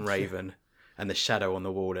Vulcan Raven and the shadow on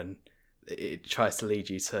the wall, and it tries to lead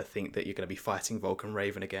you to think that you're going to be fighting Vulcan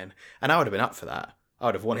Raven again. And I would have been up for that. I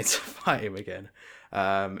would have wanted to fight him again.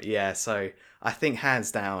 Yeah, so I think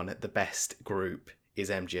hands down the best group is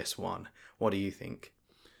MGS1. What do you think?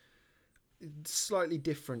 Slightly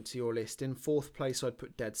different to your list. In fourth place, I'd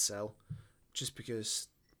put Dead Cell, just because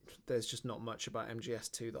there's just not much about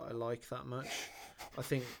MGS2 that I like that much. I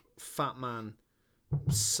think Fat Man,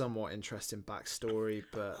 somewhat interesting backstory,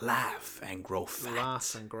 but Laugh and grow fat.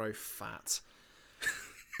 Laugh and grow fat.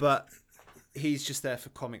 But he's just there for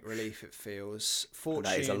comic relief, it feels. Fortune,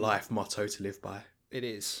 that is a life motto to live by. It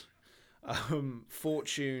is.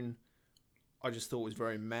 Fortune, I just thought was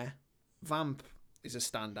very meh. Vamp is a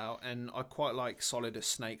standout, and I quite like Solidus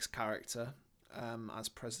Snake's character as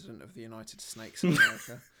president of the United Snakes of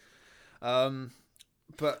America.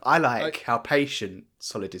 But I like how patient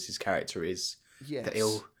Solidus's character is. Yes. That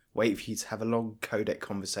he'll wait for you to have a long codec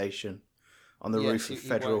conversation on the roof of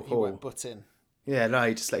Federal Hall. He won't butt in. Yeah, no,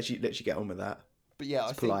 he just lets you get on with that. But yeah,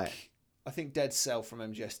 it's polite. I think Dead Cell from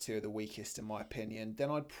MGS2 are the weakest in my opinion.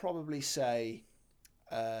 Then I'd probably say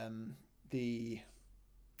the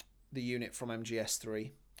unit from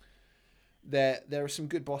MGS3. There are some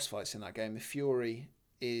good boss fights in that game. The Fury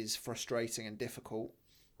is frustrating and difficult,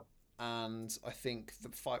 and I think the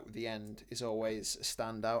fight with the End is always a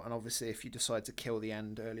standout. And obviously, if you decide to kill the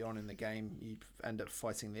End early on in the game, you end up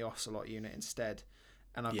fighting the Ocelot unit instead.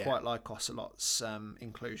 And I quite like Ocelot's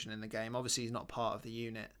inclusion in the game. Obviously, he's not part of the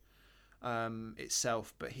unit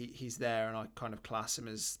itself, but he's there, and I kind of class him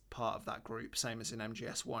as part of that group. Same as in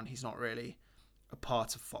MGS1, he's not really a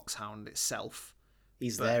part of Foxhound itself.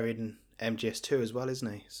 He's there in MGS2 as well,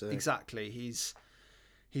 isn't he? So exactly, he's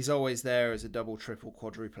always there as a double, triple,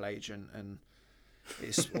 quadruple agent, and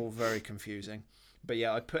it's all very confusing. But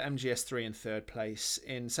yeah, I'd put MGS3 in third place.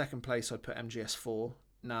 In second place, I'd put MGS4.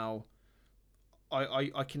 Now,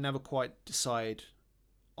 I can never quite decide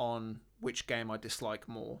on which game I dislike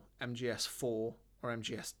more, MGS4 or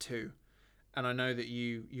MGS2. And I know that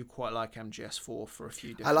you quite like MGS4 for a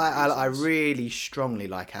few different reasons. I really strongly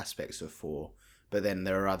like aspects of 4, but then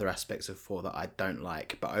there are other aspects of 4 that I don't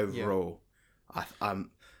like. But overall,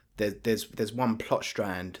 there's one plot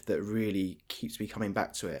strand that really keeps me coming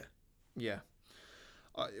back to it. Yeah.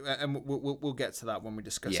 And we'll get to that when we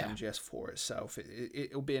discuss Yeah. MGS4 itself.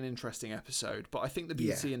 It'll be an interesting episode. But I think the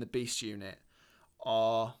Yeah. Beauty and the Beast unit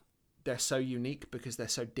they're so unique because they're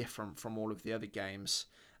so different from all of the other games.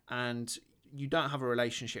 And you don't have a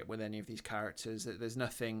relationship with any of these characters. There's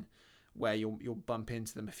nothing where you'll bump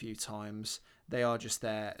into them a few times. They are just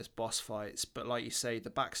there as boss fights. But like you say, the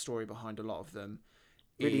backstory behind a lot of them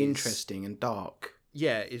Really interesting and dark.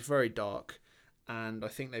 Yeah, it's very dark. And I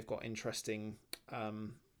think they've got interesting,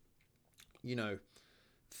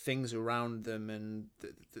 things around them, and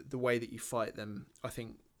the way that you fight them, I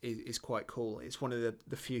think, is quite cool. It's one of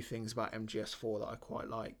the few things about MGS4 that I quite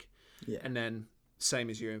like. Yeah. And then, same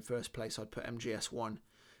as you in first place, I'd put MGS1.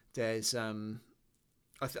 There's, I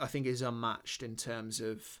think, is unmatched in terms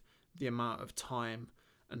of the amount of time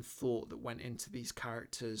and thought that went into these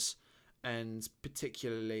characters, and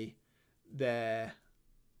particularly their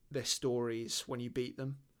stories when you beat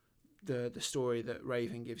them. The story that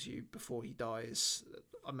Raven gives you before he dies.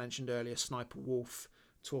 I mentioned earlier Sniper Wolf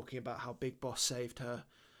talking about how Big Boss saved her.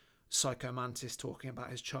 Psycho Mantis talking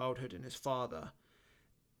about his childhood and his father.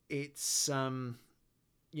 It's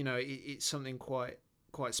it's something quite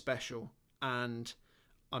special. And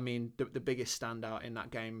I mean, the biggest standout in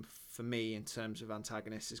that game for me in terms of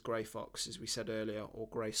antagonists is Grey Fox, as we said earlier, or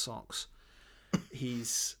Grey Socks.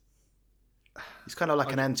 He's kind of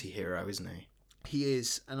like an anti-hero, isn't he? He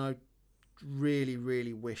is, and I really,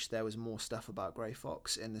 really wish there was more stuff about Grey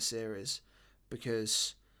Fox in the series,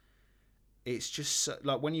 because it's just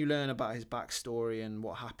like when you learn about his backstory and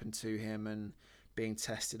what happened to him and being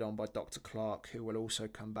tested on by Dr. Clark, who we'll also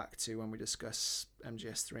come back to when we discuss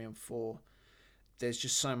MGS 3 and 4, there's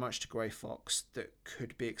just so much to Grey Fox that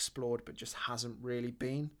could be explored but just hasn't really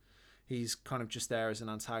been. He's kind of just there as an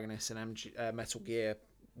antagonist in Metal Gear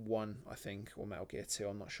 1, I think, or Metal Gear 2,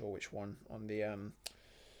 I'm not sure which one, on the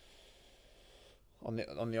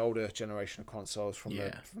older generation of consoles from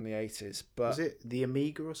the 80s. But was it the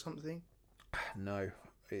Amiga or something? No,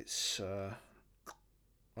 it's I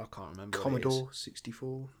can't remember. Commodore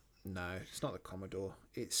 64? No, it's not the Commodore.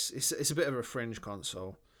 It's a bit of a fringe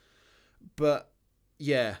console. But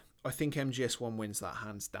yeah, I think MGS1 wins that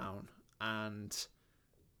hands down. And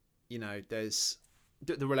there's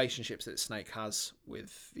the relationships that Snake has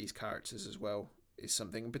with these characters as well is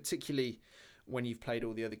something, particularly when you've played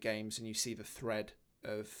all the other games and you see the thread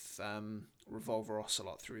of Revolver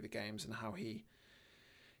Ocelot through the games and how he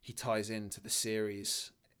ties into the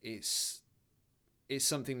series. It's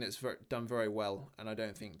something that's done very well, and I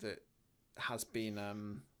don't think that has been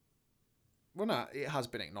it has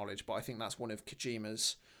been acknowledged, but I think that's one of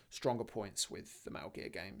Kojima's stronger points with the Metal Gear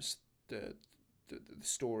games, the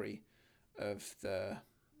story of the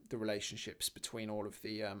relationships between all of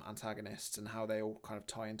the antagonists and how they all kind of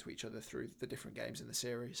tie into each other through the different games in the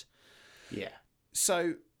series. Yeah.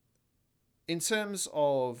 So, in terms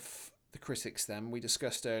of the critics then, we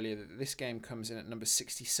discussed earlier that this game comes in at number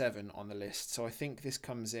 67 on the list. So I think this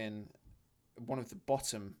comes in one of the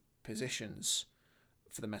bottom positions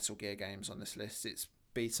for the Metal Gear games on this list. It's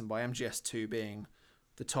beaten by MGS2 being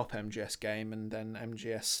the top MGS game, and then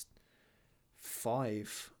MGS5,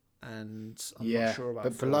 and I'm not sure about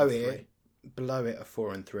but 4 below and 3. below it are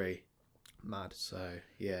 4 and 3. Mad. So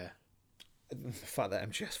yeah. The fact that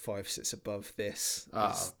MGS5 sits above this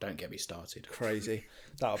is don't get me started. Crazy.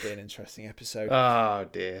 That'll be an interesting episode. Oh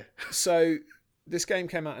dear. So this game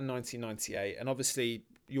came out in 1998, and obviously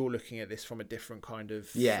you're looking at this from a different kind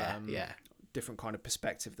of different kind of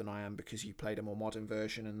perspective than I am, because you played a more modern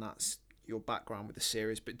version and that's your background with the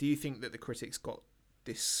series. But do you think that the critics got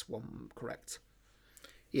this one correct?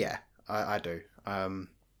 Yeah, I do.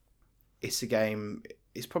 It's a game.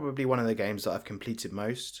 It's probably one of the games that I've completed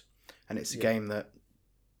most. And it's a game that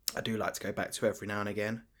I do like to go back to every now and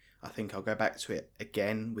again. I think I'll go back to it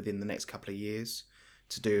again within the next couple of years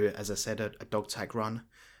to do, as I said, a dog tag run.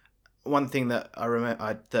 One thing that I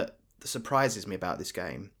remember that surprises me about this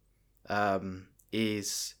game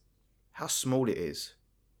is how small it is.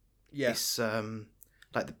 Yeah. It's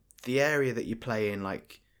like the area that you play in,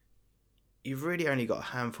 like, you've really only got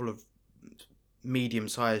a handful of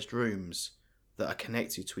medium-sized rooms that are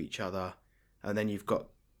connected to each other, and then you've got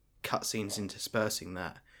cutscenes interspersing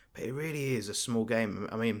that. But it really is a small game.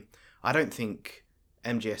 I mean, I don't think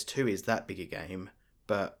MGS2 is that big a game,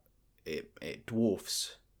 but it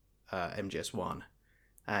dwarfs MGS1,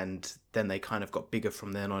 and then they kind of got bigger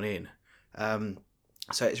from then on in.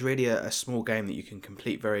 So it's really a small game that you can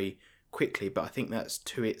complete very quickly, but I think that's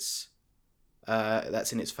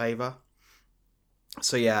in its favour.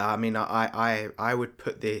 So yeah, I mean, I would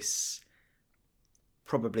put this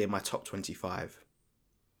probably in my top 25.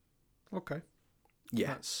 Okay. Yeah.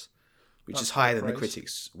 That's which is high higher than the praise.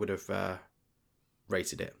 critics would have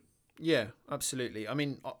rated it. Yeah, absolutely. I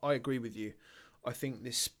mean, I agree with you. I think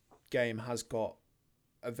this game has got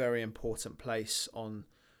a very important place on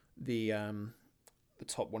the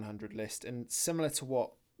top 100 list, and similar to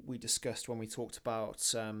what we discussed when we talked about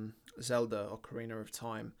Zelda Ocarina of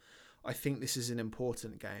Time, I think this is an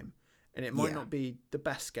important game, and it might Yeah. not be the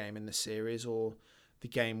best game in the series or the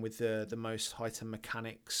game with the most heightened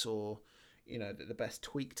mechanics or the best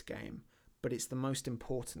tweaked game, but it's the most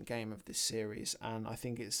important game of this series, and I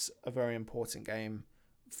think it's a very important game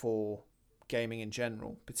for gaming in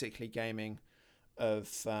general, particularly gaming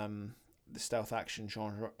of the stealth action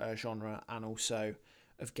genre, and also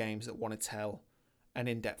of games that want to tell an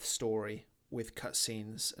in-depth story with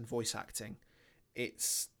cutscenes and voice acting.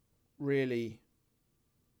 It's really,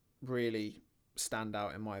 really stand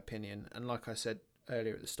out in my opinion. And like I said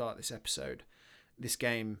earlier at the start of this episode, this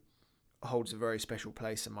game holds a very special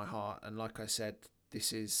place in my heart. And like I said,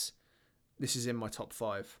 this is in my top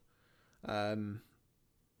 5.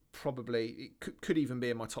 Probably it could even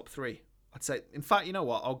be in my top 3. I'd say, in fact, you know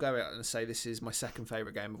what? I'll go out and say this is my second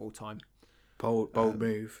favourite game of all time. Bold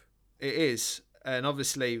move. It is. And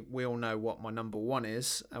obviously, we all know what my number 1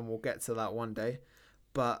 is, and we'll get to that one day.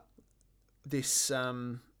 But this,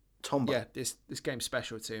 Tomba. yeah, this game's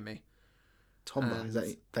special to me. Tomba, And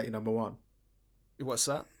is that your number 1? What's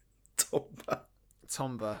that? Tomba.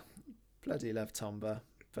 Tomba. Bloody love Tomba.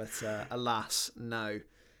 But alas, no.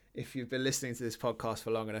 If you've been listening to this podcast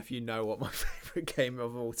for long enough, you know what my favourite game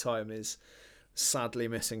of all time is. Sadly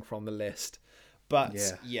missing from the list. But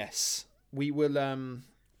yes, we will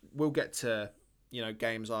we'll get to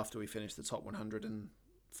games after we finish the top 100, and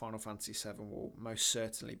Final Fantasy VII will most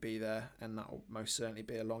certainly be there, and that will most certainly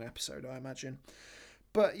be a long episode, I imagine.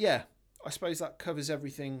 But yeah, I suppose that covers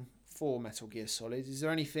everything for Metal Gear Solid. Is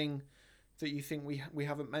there anything that you think we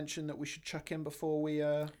haven't mentioned that we should chuck in before we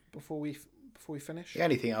finish? The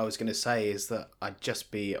only thing I was going to say is that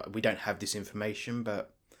we don't have this information,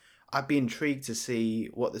 but I'd be intrigued to see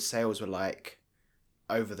what the sales were like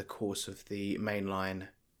over the course of the mainline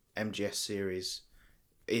MGS series,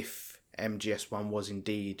 if MGS1 was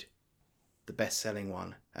indeed the best-selling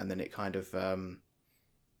one, and then it kind of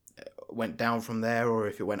went down from there, or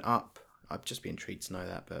if it went up. I'd just be intrigued to know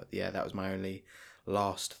that. But yeah, that was my only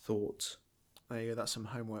last thought. There you go. That's some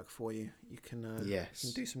homework for you. You can yes.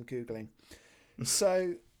 You can do some Googling.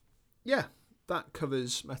 So yeah, that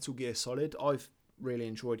covers Metal Gear Solid. I've really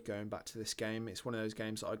enjoyed going back to this game. It's one of those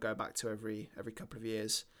games that I go back to every couple of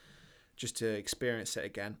years just to experience it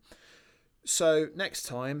again. So next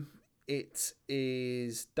time it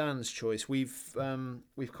is Dan's choice. We've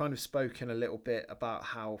kind of spoken a little bit about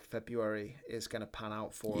how February is going to pan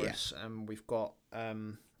out for us, and we've got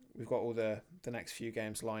all the next few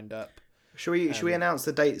games lined up. Should we announce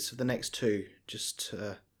the dates of the next 2? Just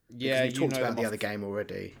yeah, you talked about the other game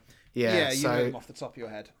already. Yeah, you know them off the top of your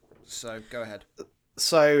head. So go ahead.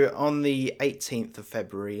 So on the 18th of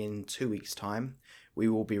February, in 2 weeks' time, we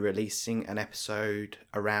will be releasing an episode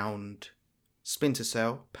around Splinter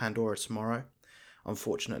Cell Pandora Tomorrow.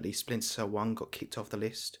 Unfortunately, Splinter Cell 1 got kicked off the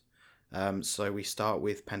list. So we start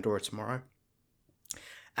with Pandora Tomorrow.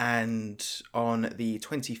 And on the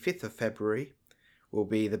 25th of February will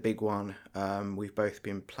be the big one. We've both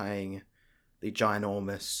been playing the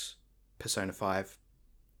ginormous Persona 5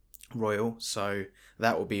 Royal. So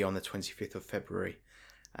that will be on the 25th of February.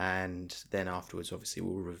 And then afterwards, obviously,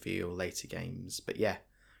 we'll reveal later games. But yeah,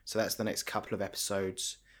 so that's the next couple of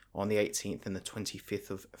episodes on the 18th and the 25th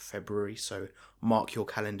of February. So mark your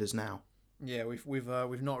calendars now. Yeah,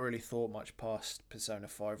 we've not really thought much past Persona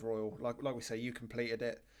 5 Royal. Like we say, you completed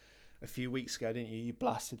it a few weeks ago, didn't you? You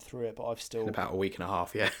blasted through it, but I've still In about a week and a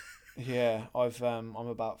half, yeah. Yeah, I'm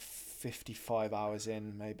about 55 hours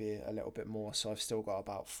in, maybe a little bit more. So I've still got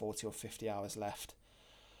about 40 or 50 hours left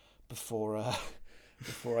before I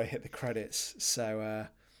hit the credits. So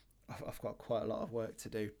I've got quite a lot of work to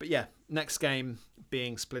do. But yeah, next game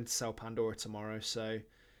being Splinter Cell Pandora Tomorrow. So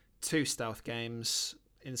 2 stealth games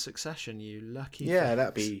in succession, you lucky. Yeah,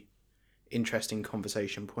 that'd be interesting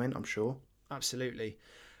conversation point, I'm sure. Absolutely.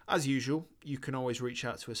 As usual, you can always reach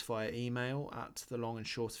out to us via email at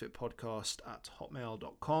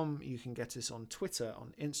thelongandshortofitpodcast@hotmail.com. You can get us on Twitter,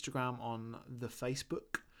 on Instagram, on the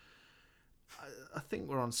Facebook. I think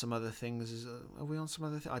we're on some other things. Are we on some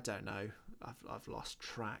other things? I don't know. I've lost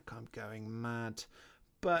track. I'm going mad.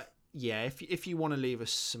 But yeah, if you want to leave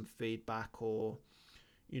us some feedback, or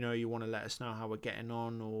you want to let us know how we're getting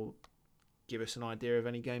on, or give us an idea of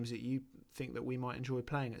any games that you think that we might enjoy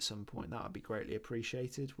playing at some point. That would be greatly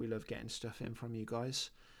appreciated. We love getting stuff in from you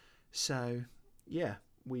guys. So, yeah,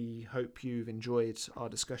 we hope you've enjoyed our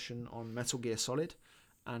discussion on Metal Gear Solid,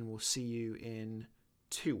 and we'll see you in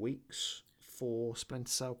 2 weeks for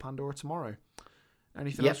Splinter Cell Pandora tomorrow.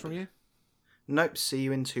 Anything else from you? Nope, see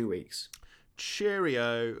you in 2 weeks.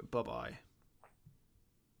 Cheerio. Bye-bye.